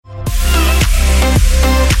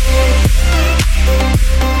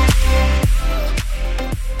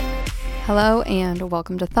Hello and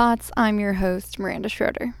welcome to Thoughts. I'm your host, Miranda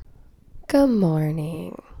Schroeder. Good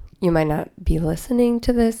morning. You might not be listening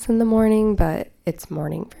to this in the morning, but it's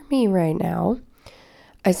morning for me right now.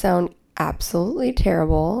 I sound absolutely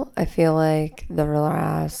terrible. I feel like the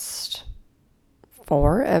last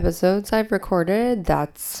 4 episodes I've recorded,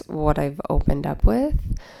 that's what I've opened up with.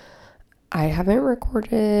 I haven't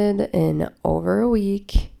recorded in over a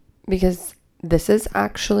week because this is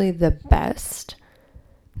actually the best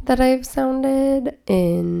that I've sounded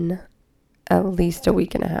in at least a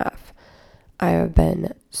week and a half. I have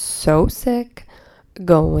been so sick,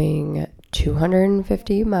 going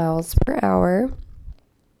 250 miles per hour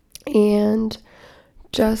and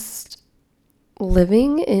just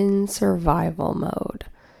living in survival mode.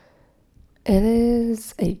 It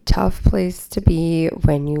is a tough place to be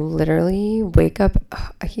when you literally wake up.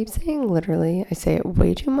 I keep saying literally. I say it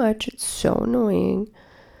way too much. It's so annoying.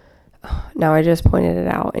 Now I just pointed it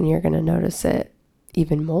out and you're going to notice it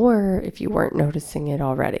even more if you weren't noticing it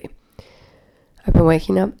already. I've been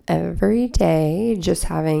waking up every day just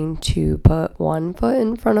having to put one foot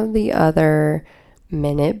in front of the other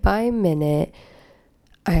minute by minute.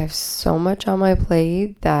 I have so much on my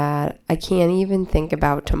plate that I can't even think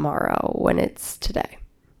about tomorrow when it's today.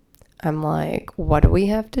 I'm like, what do we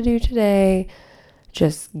have to do today?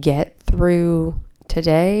 Just get through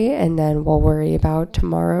today and then we'll worry about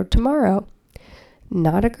tomorrow.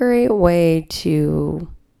 Not a great way to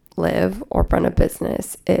live or run a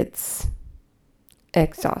business. It's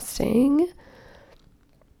exhausting.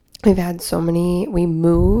 We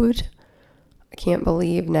moved. I can't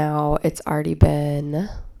believe now it's already been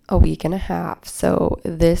a week and a half. So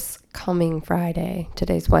this coming Friday,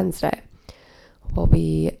 today's Wednesday, will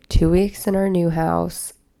be 2 weeks in our new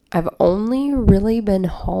house. I've only really been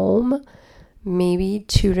home maybe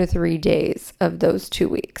 2 to 3 days of those 2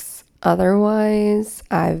 weeks. Otherwise,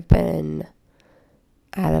 I've been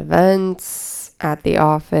at events, at the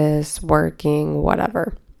office, working,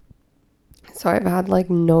 whatever. So I've had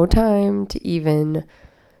no time to even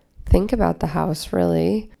think about the house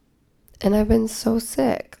really. And I've been so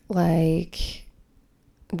sick.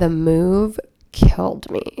 The move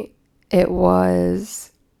killed me. It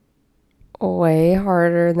was way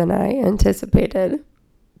harder than I anticipated.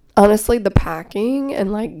 Honestly, the packing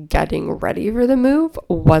and getting ready for the move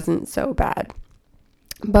wasn't so bad.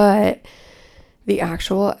 But the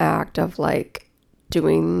actual act of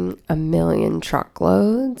doing a million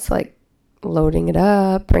truckloads, loading it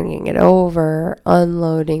up, bringing it over,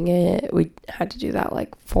 unloading it. We had to do that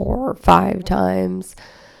 4 or 5 times.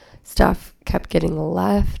 Stuff kept getting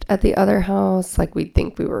left at the other house. We'd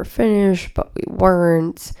think we were finished, but we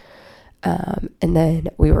weren't. And then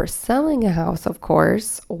we were selling a house, of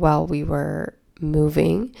course, while we were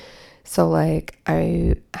moving. So I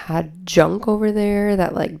had junk over there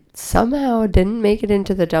that somehow didn't make it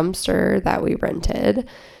into the dumpster that we rented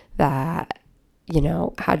that,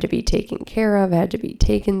 had to be taken care of, had to be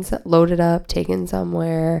loaded up, taken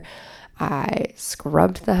somewhere. I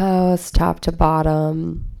scrubbed the house top to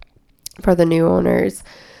bottom for the new owners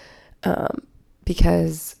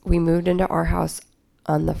because we moved into our house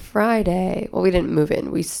on the Friday. Well, we didn't move in.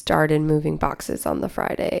 We started moving boxes on the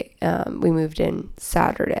Friday. We moved in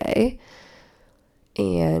Saturday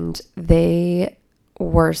and they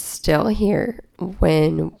were still here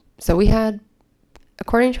so we had,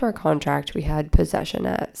 according to our contract, we had possession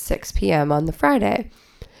at 6 p.m. on the Friday.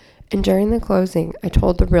 And during the closing, I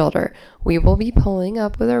told the realtor, we will be pulling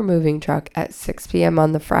up with our moving truck at 6 p.m.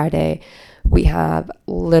 on the Friday. We have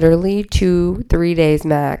literally 2-3 days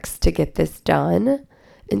max to get this done.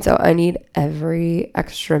 And so I need every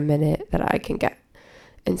extra minute that I can get.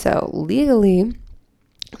 And so legally,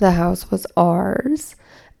 the house was ours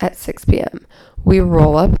at 6 p.m. We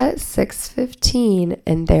roll up at 6:15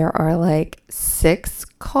 and there are 6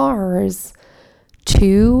 cars,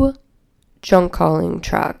 2 junk hauling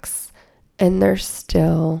trucks, and they're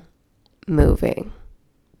still moving.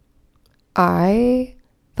 I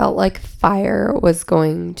felt like fire was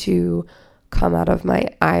going to come out of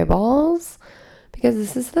my eyeballs because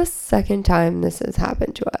this is the second time this has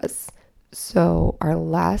happened to us. So our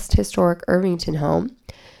last historic Irvington home,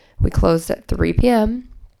 we closed at 3 p.m.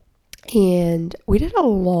 and we did a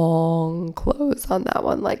long close on that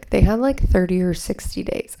one. They had 30 or 60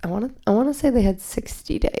 days. I want to say they had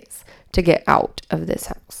 60 days to get out of this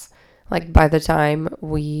house. By the time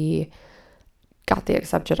we got the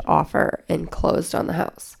accepted offer and closed on the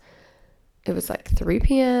house. It was 3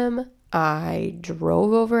 p.m. I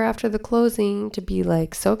drove over after the closing to be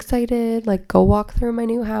so excited, go walk through my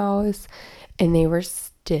new house, and they were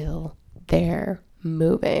still there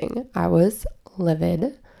moving. I was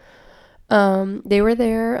livid. They were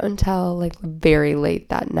there until like very late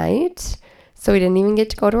that night. So we didn't even get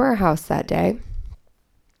to go to our house that day,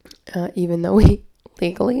 even though we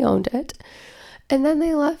legally owned it. And then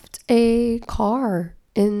they left a car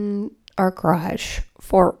in our garage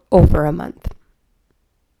for over a month.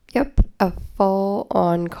 Yep, a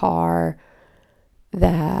full-on car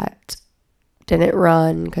that didn't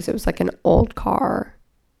run because it was like an old car.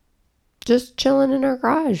 Just chilling in our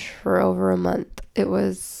garage for over a month. It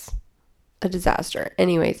was a disaster.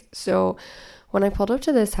 Anyways, so when I pulled up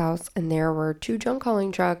to this house and there were 2 junk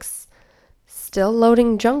hauling trucks still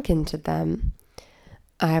loading junk into them,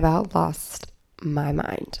 I about lost my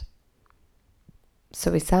mind.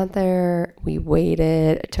 So we sat there, we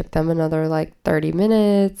waited, it took them another like 30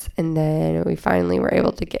 minutes, and then we finally were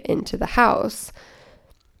able to get into the house.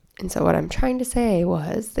 And so what I'm trying to say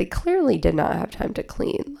was they clearly did not have time to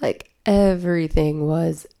clean. Like everything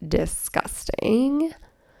was disgusting.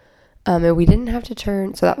 And we didn't have to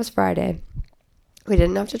turn, so that was Friday. We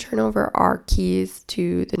didn't have to turn over our keys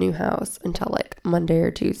to the new house until like Monday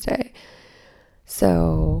or Tuesday.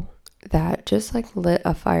 So that just like lit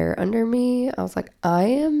a fire under me. I was like, I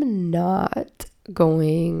am not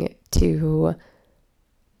going to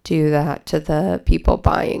do that to the people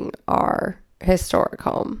buying our historic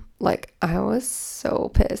home. Like, I was so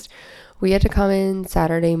pissed. We had to come in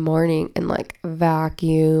Saturday morning and like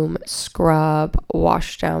vacuum, scrub,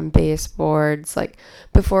 wash down baseboards, like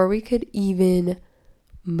before we could even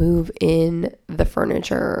move in the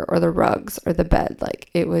furniture or the rugs or the bed. Like,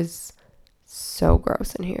 it was so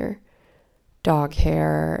gross in here. Dog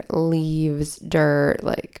hair, leaves, dirt,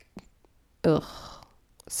 like, ugh.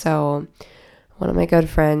 So one of my good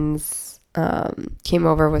friends came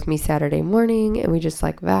over with me Saturday morning, and we just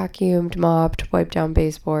like vacuumed, mopped, wiped down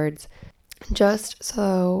baseboards, just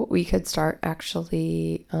so we could start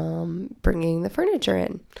actually bringing the furniture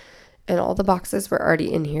in. And all the boxes were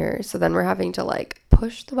already in here. So then we're having to like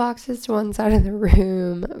push the boxes to one side of the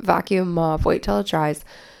room, vacuum, mop, wait till it dries,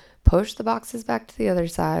 push the boxes back to the other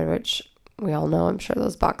side, which we all know, I'm sure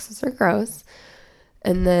those boxes are gross.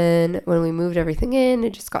 And then when we moved everything in,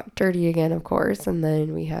 it just got dirty again, of course. And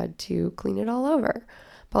then we had to clean it all over.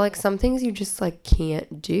 But like some things you just like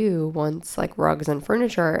can't do once like rugs and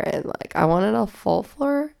furniture. And like I wanted a full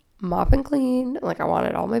floor mop and clean. Like I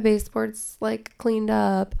wanted all my baseboards like cleaned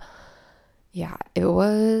up. Yeah, it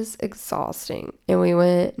was exhausting. And we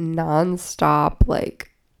went nonstop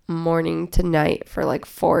like morning to night for like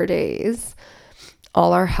 4 days.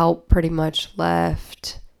 All our help pretty much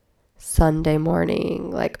left Sunday morning.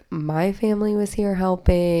 Like my family was here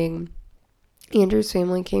helping. Andrew's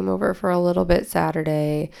family came over for a little bit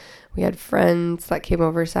Saturday. We had friends that came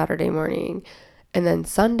over Saturday morning. And then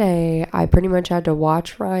Sunday, I pretty much had to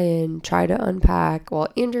watch Ryan try to unpack while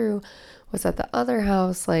Andrew was at the other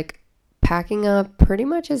house, like packing up pretty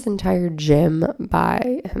much his entire gym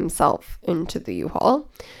by himself into the U-Haul.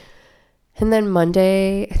 And then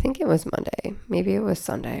Monday, I think it was Monday, maybe it was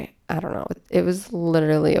Sunday, I don't know. It was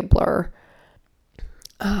literally a blur.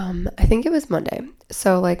 I think it was Monday.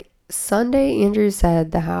 So like Sunday, Andrew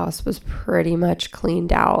said the house was pretty much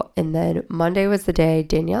cleaned out. And then Monday was the day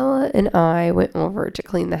Daniela and I went over to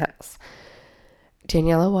clean the house.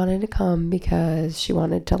 Daniela wanted to come because she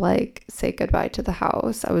wanted to like say goodbye to the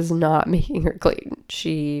house. I was not making her clean.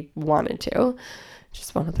 She wanted to.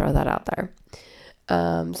 Just want to throw that out there.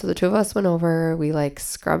 So the 2 of us went over. We like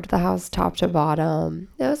scrubbed the house top to bottom.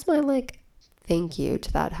 That was my like thank you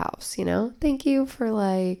to that house, you know? Thank you for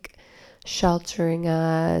like sheltering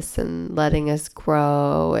us and letting us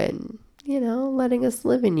grow and, you know, letting us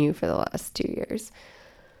live in you for the last 2 years.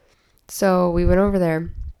 So we went over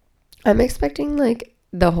there. I'm expecting like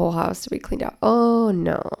the whole house to be cleaned out. Oh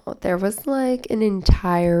no, there was like an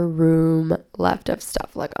entire room left of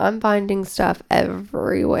stuff. Like I'm finding stuff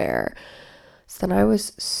everywhere. So then I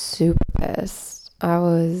was super pissed. I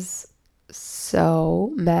was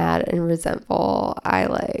so mad and resentful. I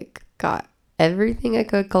like got everything I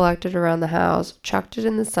could collected around the house, chucked it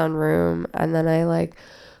in the sunroom, and then I like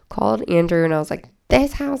called Andrew and I was like,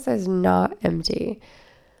 this house is not empty.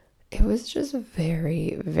 It was just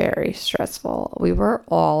very, very stressful. We were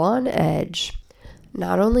all on edge.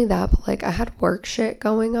 Not only that, but like I had work shit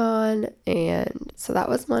going on. And so that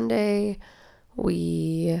was Monday.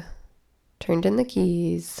 We turned in the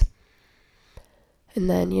keys. And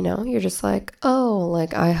then, you know, you're just like, oh,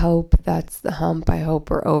 like I hope that's the hump. I hope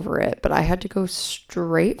we're over it. But I had to go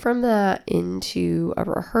straight from that into a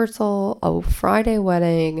rehearsal, a Friday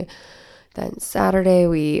wedding. Then Saturday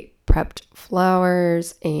we prepped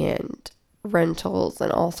flowers and rentals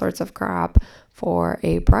and all sorts of crap for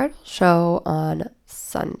a bridal show on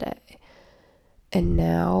Sunday. And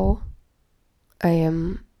now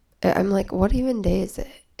I'm like, what even day is it?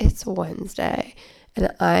 It's Wednesday,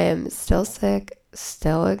 and I am still sick,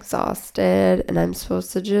 still exhausted, and I'm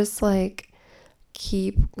supposed to just like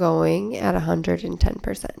keep going at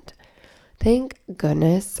 110%. Thank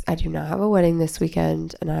goodness I do not have a wedding this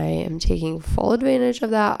weekend, and I am taking full advantage of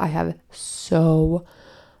that. I have so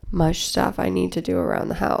much stuff I need to do around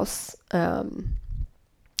the house.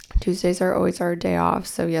 Tuesdays are always our day off,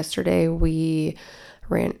 so yesterday we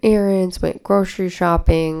ran errands, went grocery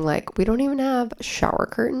shopping. Like, we don't even have shower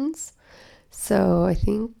curtains. So I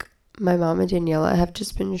think my mom and Daniela have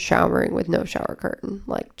just been showering with no shower curtain.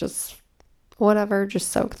 Like, just whatever, just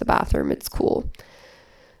soak the bathroom. It's cool.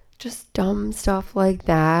 Just dumb stuff like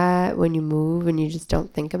that when you move and you just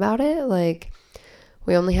don't think about it. Like,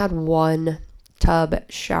 we only had one tub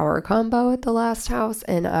shower combo at the last house,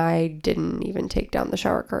 and I didn't even take down the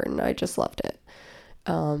shower curtain. I just left it.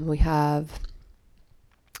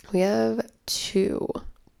 We have 2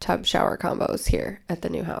 tub shower combos here at the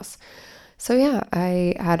new house. So yeah,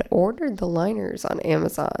 I had ordered the liners on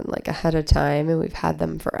Amazon like ahead of time, and we've had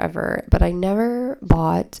them forever, but I never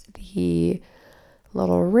bought the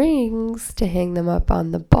little rings to hang them up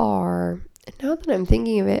on the bar. And now that I'm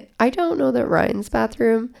thinking of it, I don't know that Ryan's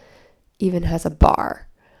bathroom even has a bar.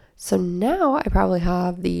 So now I probably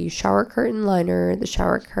have the shower curtain liner, the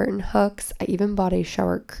shower curtain hooks. I even bought a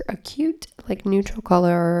cute like neutral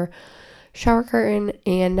color shower curtain,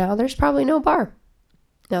 and now there's probably no bar.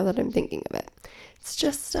 Now that I'm thinking of it, it's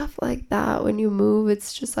just stuff like that. When you move,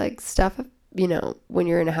 it's just like stuff, when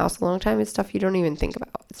you're in a house a long time, it's stuff you don't even think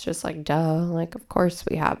about. It's just like, duh, like, of course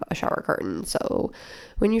we have a shower curtain, so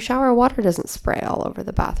when you shower, water doesn't spray all over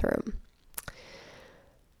the bathroom.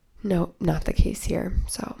 No, not the case here.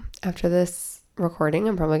 So after this recording,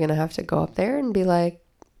 I'm probably going to have to go up there and be like,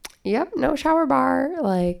 yep, no shower bar,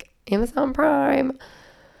 like Amazon Prime.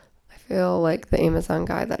 I feel like the Amazon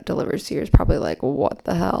guy that delivers to you is probably like, what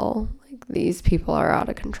the hell? Like, these people are out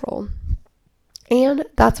of control. And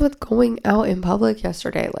that's with going out in public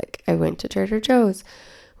yesterday. Like, I went to Trader Joe's,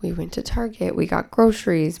 we went to Target, we got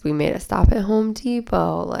groceries, we made a stop at Home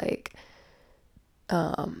Depot. Like,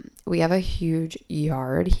 we have a huge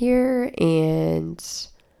yard here, and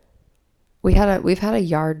we've had a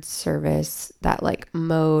yard service that like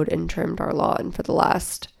mowed and trimmed our lawn for the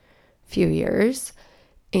last few years.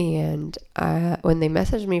 And when they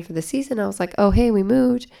messaged me for the season, I was like, oh, hey, we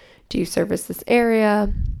moved. Do you service this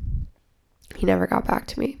area? He never got back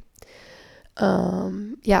to me.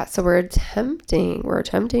 Yeah, so we're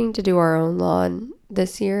attempting to do our own lawn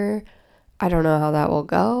this year. I don't know how that will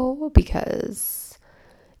go because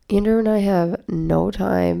Andrew and I have no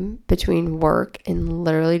time between work and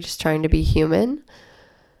literally just trying to be human.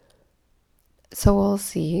 So we'll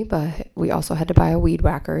see, but we also had to buy a weed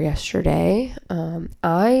whacker yesterday.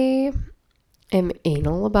 I am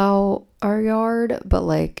anal about our yard, but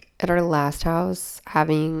like at our last house,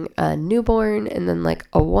 having a newborn and then like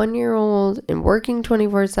a 1-year-old and working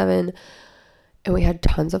 24/7, and we had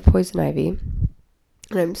tons of poison ivy,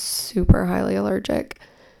 and I'm super highly allergic.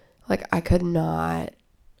 Like, I could not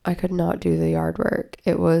do the yard work.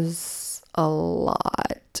 It was a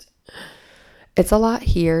lot. It's a lot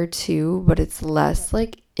here too, but it's less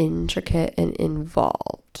like intricate and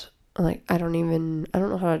involved. Like, I don't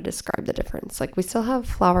know how to describe the difference. Like, we still have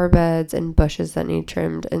flower beds and bushes that need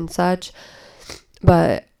trimmed and such,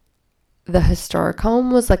 but the historic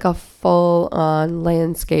home was like a full on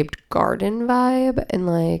landscaped garden vibe, and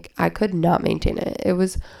like, I could not maintain it. It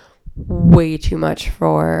was way too much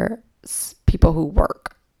for people who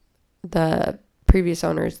work. The previous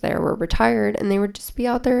owners there were retired, and they would just be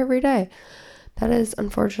out there every day. That is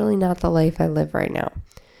unfortunately not the life I live right now.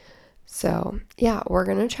 So yeah, we're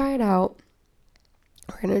gonna try it out.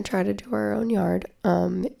 We're gonna try to do our own yard.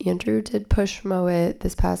 Andrew did push mow it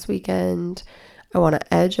this past weekend. I want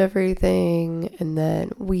to edge everything and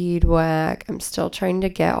then weed whack. I'm still trying to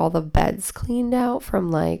get all the beds cleaned out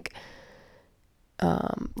from like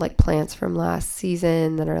plants from last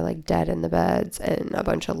season that are like dead in the beds, and a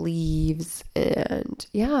bunch of leaves. And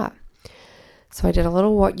yeah, so I did a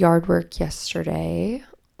little yard work yesterday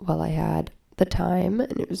while I had the time,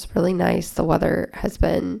 and it was really nice. The weather has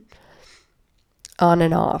been on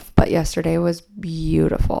and off, but yesterday was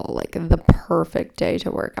beautiful, like the perfect day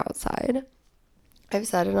to work outside. I've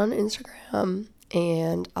said it on Instagram,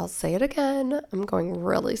 and I'll say it again. I'm going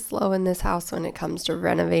really slow in this house when it comes to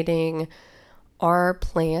renovating. Our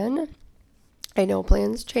plan, I know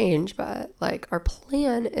plans change, but like, our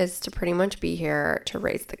plan is to pretty much be here to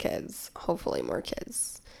raise the kids, hopefully more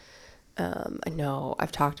kids. I know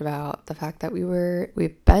I've talked about the fact that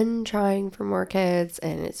we've been trying for more kids,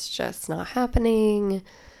 and it's just not happening.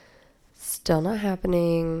 Still not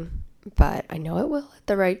happening, but I know it will at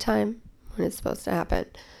the right time when it's supposed to happen.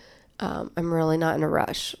 I'm really not in a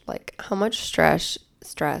rush. Like how much stress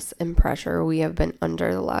and pressure we have been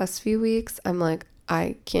under the last few weeks. I'm like,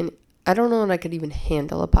 I don't know if I could even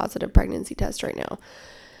handle a positive pregnancy test right now.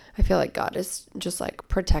 I feel like God is just like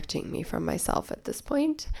protecting me from myself at this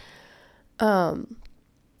point.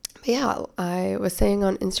 But yeah, I was saying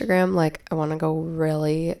on Instagram, like, I want to go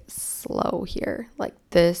really slow here. Like,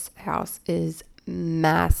 this house is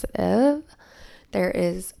massive. There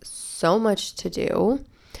is so much to do.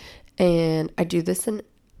 And I do this in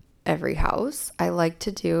every house. I like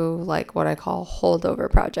to do like what I call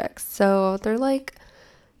holdover projects. So they're like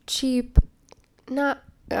cheap, I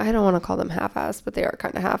don't want to call them half-ass, but they are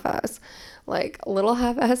kind of half-ass. Like little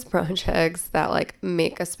half-ass projects that like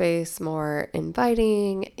make a space more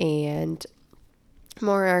inviting and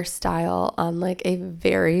more our style on like a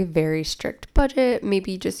very, very strict budget.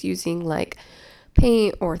 Maybe just using like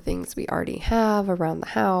paint or things we already have around the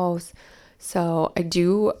house. So I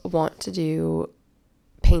do want to do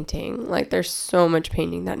painting. Like there's so much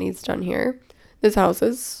painting that needs done here. This house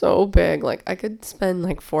is so big. Like I could spend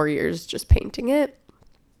like 4 years just painting it.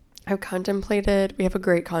 We have a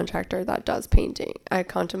great contractor that does painting. I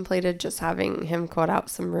contemplated just having him quote out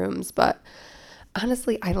some rooms, but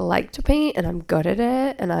honestly, I like to paint and I'm good at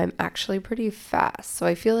it and I'm actually pretty fast. So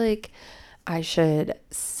I feel like I should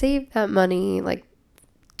save that money, like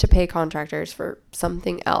to pay contractors for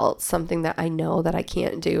something else, something that I know that I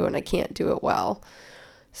can't do and I can't do it well.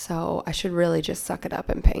 So I should really just suck it up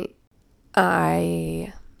and paint.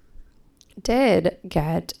 I did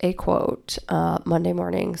get a quote Monday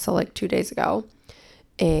morning, so like 2 days ago,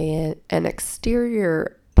 an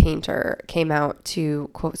exterior painter came out to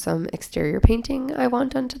quote some exterior painting I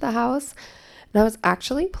want done to the house. And I was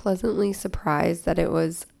actually pleasantly surprised that it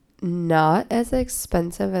was not as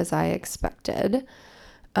expensive as I expected.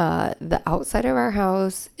 The outside of our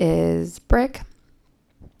house is brick,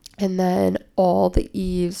 and then all the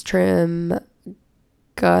eaves trim,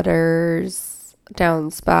 gutters,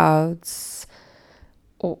 downspouts,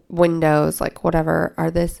 windows, like whatever,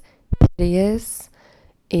 are this hideous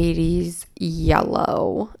 80s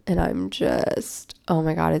yellow. And I'm just, oh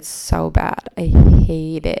my God, it's so bad. I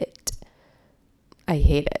hate it. I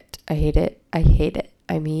hate it. I hate it. I hate it.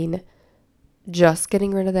 I mean, just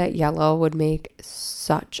getting rid of that yellow would make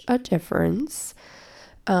such a difference.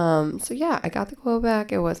 So yeah, I got the quote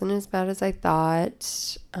back. It wasn't as bad as I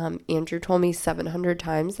thought. Andrew told me 700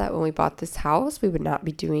 times that when we bought this house, we would not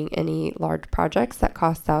be doing any large projects that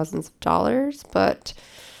cost thousands of dollars, but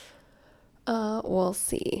we'll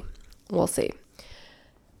see. We'll see.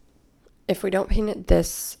 If we don't paint it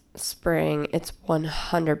this spring, it's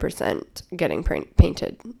 100% getting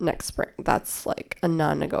painted next spring. That's like a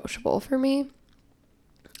non-negotiable for me.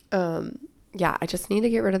 Yeah, I just need to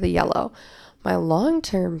get rid of the yellow. My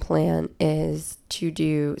long-term plan is to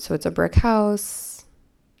do, so it's a brick house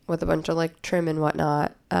with a bunch of like trim and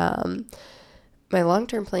whatnot. My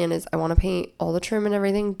long-term plan is I want to paint all the trim and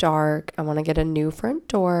everything dark. I want to get a new front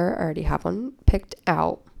door. I already have one picked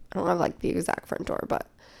out. I don't have like the exact front door, but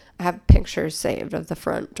I have pictures saved of the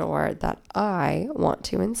front door that I want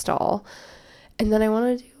to install. And then I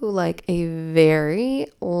want to do like a very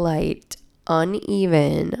light,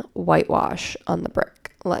 uneven whitewash on the brick.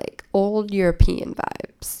 Like old European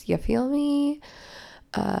vibes. You feel me?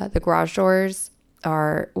 The garage doors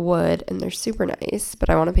are wood and they're super nice, but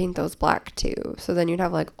I want to paint those black too. So then you'd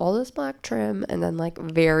have like all this black trim and then like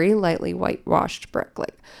very lightly whitewashed brick.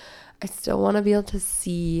 Like I still want to be able to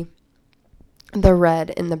see the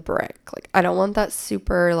red in the brick. Like I don't want that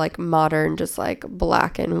super like modern, just like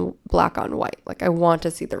black on white. Like I want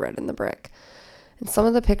to see the red in the brick. And some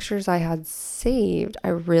of the pictures I had saved, I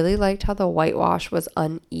really liked how the whitewash was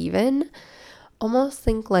uneven. Almost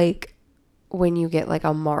think like when you get like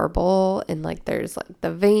a marble and like there's like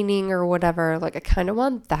the veining or whatever. Like I kind of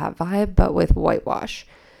want that vibe, but with whitewash.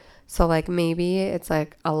 So like maybe it's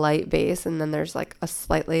like a light base and then there's like a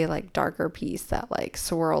slightly like darker piece that like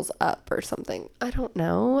swirls up or something. I don't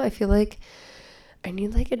know. I feel like I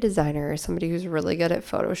need like a designer or somebody who's really good at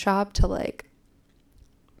Photoshop to like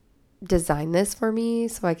design this for me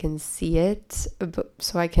so I can see it,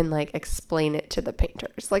 so I can like explain it to the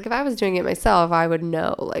painters. Like if I was doing it myself, I would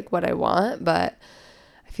know like what I want, but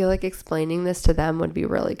I feel like explaining this to them would be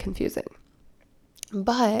really confusing.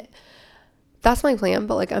 But that's my plan,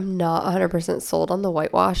 but like I'm not 100% sold on the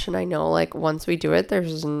whitewash, and I know like once we do it,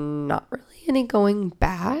 there's not really any going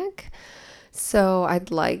back. So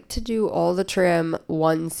I'd like to do all the trim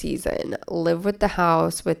one season, live with the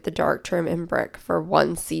house with the dark trim and brick for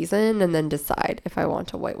one season, and then decide if I want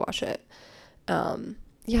to whitewash it.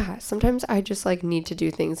 yeah, sometimes I just like need to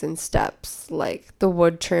do things in steps. Like the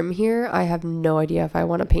wood trim here, I have no idea if I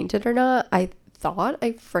want to paint it or not. I thought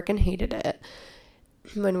I freaking hated it.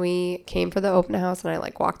 When we came for the open house and I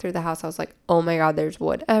like walked through the house, I was like, oh my God, there's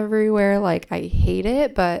wood everywhere. Like I hate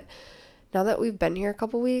it. But now that we've been here a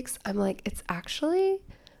couple weeks, I'm like, it's actually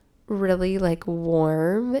really like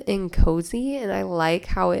warm and cozy, and I like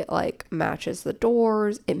how it like matches the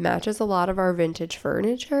doors. It matches a lot of our vintage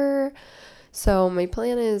furniture. So my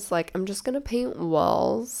plan is like I'm just gonna paint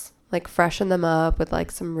walls, like freshen them up with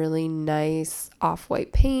like some really nice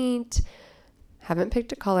off-white paint. Haven't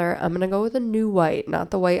picked a color. I'm gonna go with a new white, not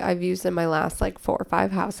the white I've used in my last like 4 or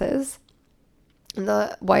 5 houses. And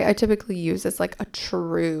the white I typically use is like a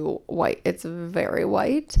true white. It's very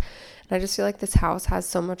white. And I just feel like this house has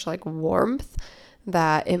so much like warmth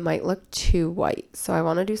that it might look too white. So I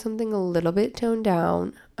want to do something a little bit toned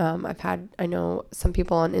down. I know some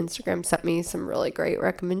people on Instagram sent me some really great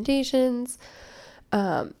recommendations.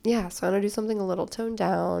 Yeah, so I want to do something a little toned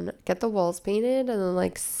down, get the walls painted, and then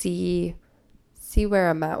like see where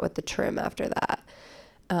I'm at with the trim after that.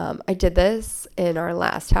 I did this in our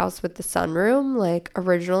last house with the sunroom. Like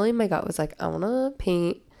originally my gut was like, I want to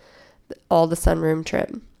paint all the sunroom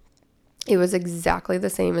trim. It was exactly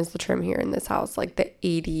the same as the trim here in this house, like the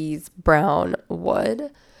 80s brown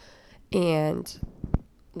wood. And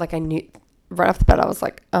like I knew right off the bat, I was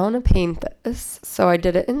like, I want to paint this. So I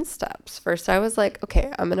did it in steps. First, I was like,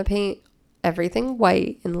 okay, I'm going to paint everything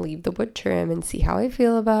white and leave the wood trim and see how I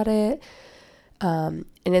feel about it. And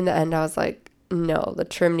in the end, I was like, no, the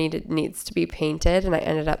trim needs to be painted. And I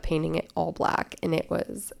ended up painting it all black, and it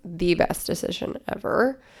was the best decision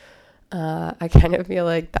ever. I kind of feel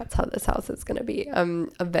like that's how this house is going to be.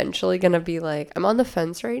 I'm eventually going to be like, I'm on the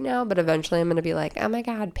fence right now, but eventually I'm going to be like, oh my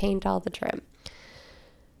God, paint all the trim.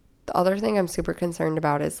 The other thing I'm super concerned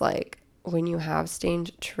about is like when you have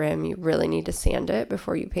stained trim, you really need to sand it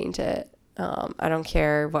before you paint it. I don't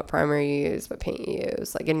care what primer you use, what paint you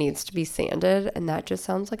use. Like it needs to be sanded, and that just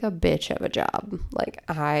sounds like a bitch of a job. Like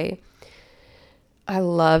I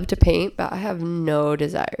love to paint, but I have no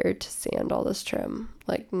desire to sand all this trim.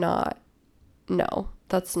 Like no,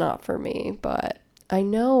 that's not for me. But I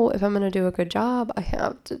know if I'm going to do a good job, I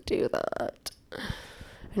have to do that.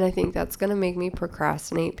 And I think that's going to make me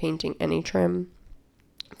procrastinate painting any trim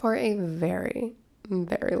for a very,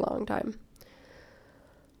 very long time.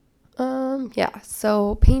 Yeah,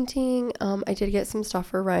 so painting, I did get some stuff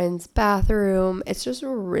for Ryan's bathroom. It's just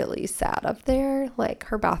really sad up there. Like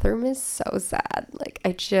her bathroom is so sad. Like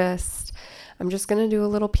I'm just gonna do a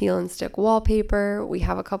little peel and stick wallpaper. We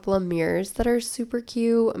have a couple of mirrors that are super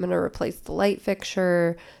cute. I'm gonna replace the light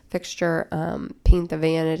fixture, paint the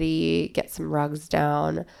vanity, get some rugs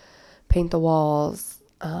down, paint the walls,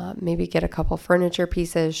 maybe get a couple furniture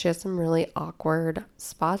pieces. She has some really awkward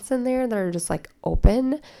spots in there that are just like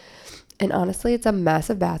open. And honestly, it's a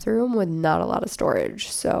massive bathroom with not a lot of storage.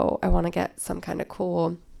 So I want to get some kind of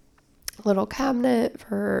cool little cabinet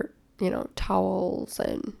for, towels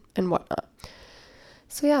and whatnot.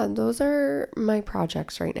 So yeah, those are my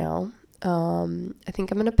projects right now. I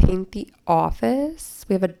think I'm going to paint the office.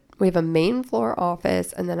 We have a main floor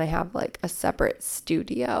office, and then I have like a separate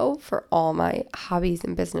studio for all my hobbies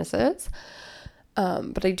and businesses.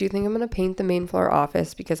 But I do think I'm going to paint the main floor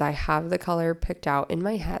office because I have the color picked out in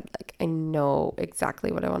my head. Like I know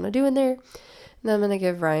exactly what I want to do in there. And then I'm going to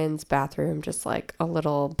give Ryan's bathroom just like a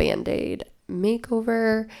little Band-Aid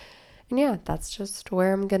makeover. And yeah, that's just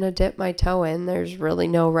where I'm going to dip my toe in. There's really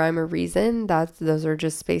no rhyme or reason. Those are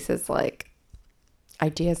just spaces like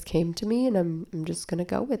ideas came to me, and I'm just going to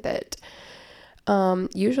go with it.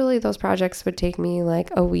 Usually those projects would take me like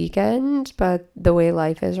a weekend, but the way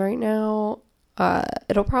life is right now,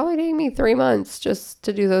 it'll probably take me 3 months just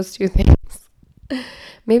to do those 2 things.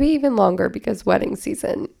 Maybe even longer because wedding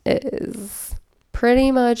season is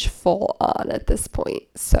pretty much full on at this point.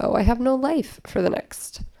 So I have no life for the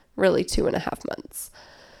next really 2.5 months.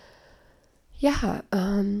 Yeah,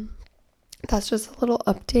 that's just a little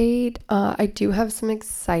update. I do have some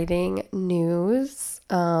exciting news,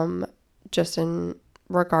 just in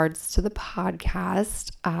regards to the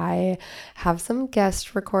podcast. I have some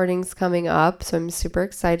guest recordings coming up, so I'm super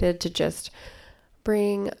excited to just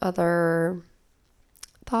bring other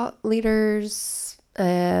thought leaders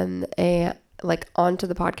and onto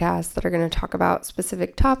the podcast that are going to talk about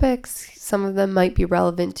specific topics. Some of them might be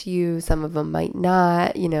relevant to you, some of them might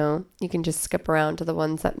not. You can just skip around to the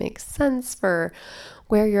ones that make sense for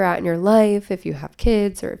where you're at in your life, if you have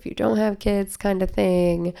kids or if you don't have kids, kind of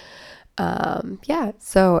thing. Yeah,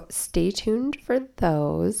 so stay tuned for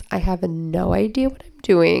those. I have no idea what I'm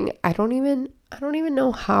doing. I don't even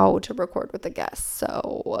know how to record with a guest.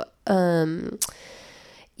 So,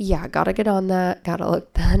 yeah, gotta get on that. Gotta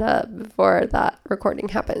look that up before that recording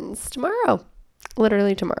happens tomorrow.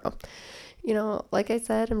 Literally tomorrow. You know, like I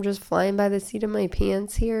said, I'm just flying by the seat of my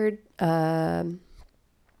pants here. Yeah.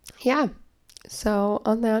 So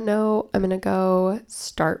on that note, I'm going to go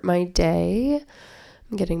start my day.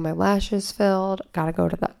 I'm getting my lashes filled. Gotta go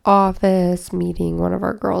to the office, meeting one of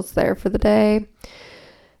our girls there for the day.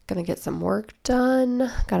 Gonna get some work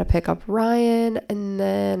done. Gotta pick up Ryan. And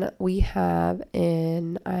then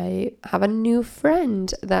I have a new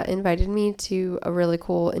friend that invited me to a really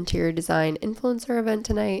cool interior design influencer event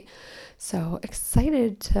tonight. So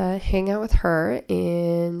excited to hang out with her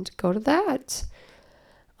and go to that.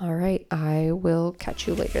 All right, I will catch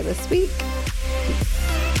you later this week. Peace.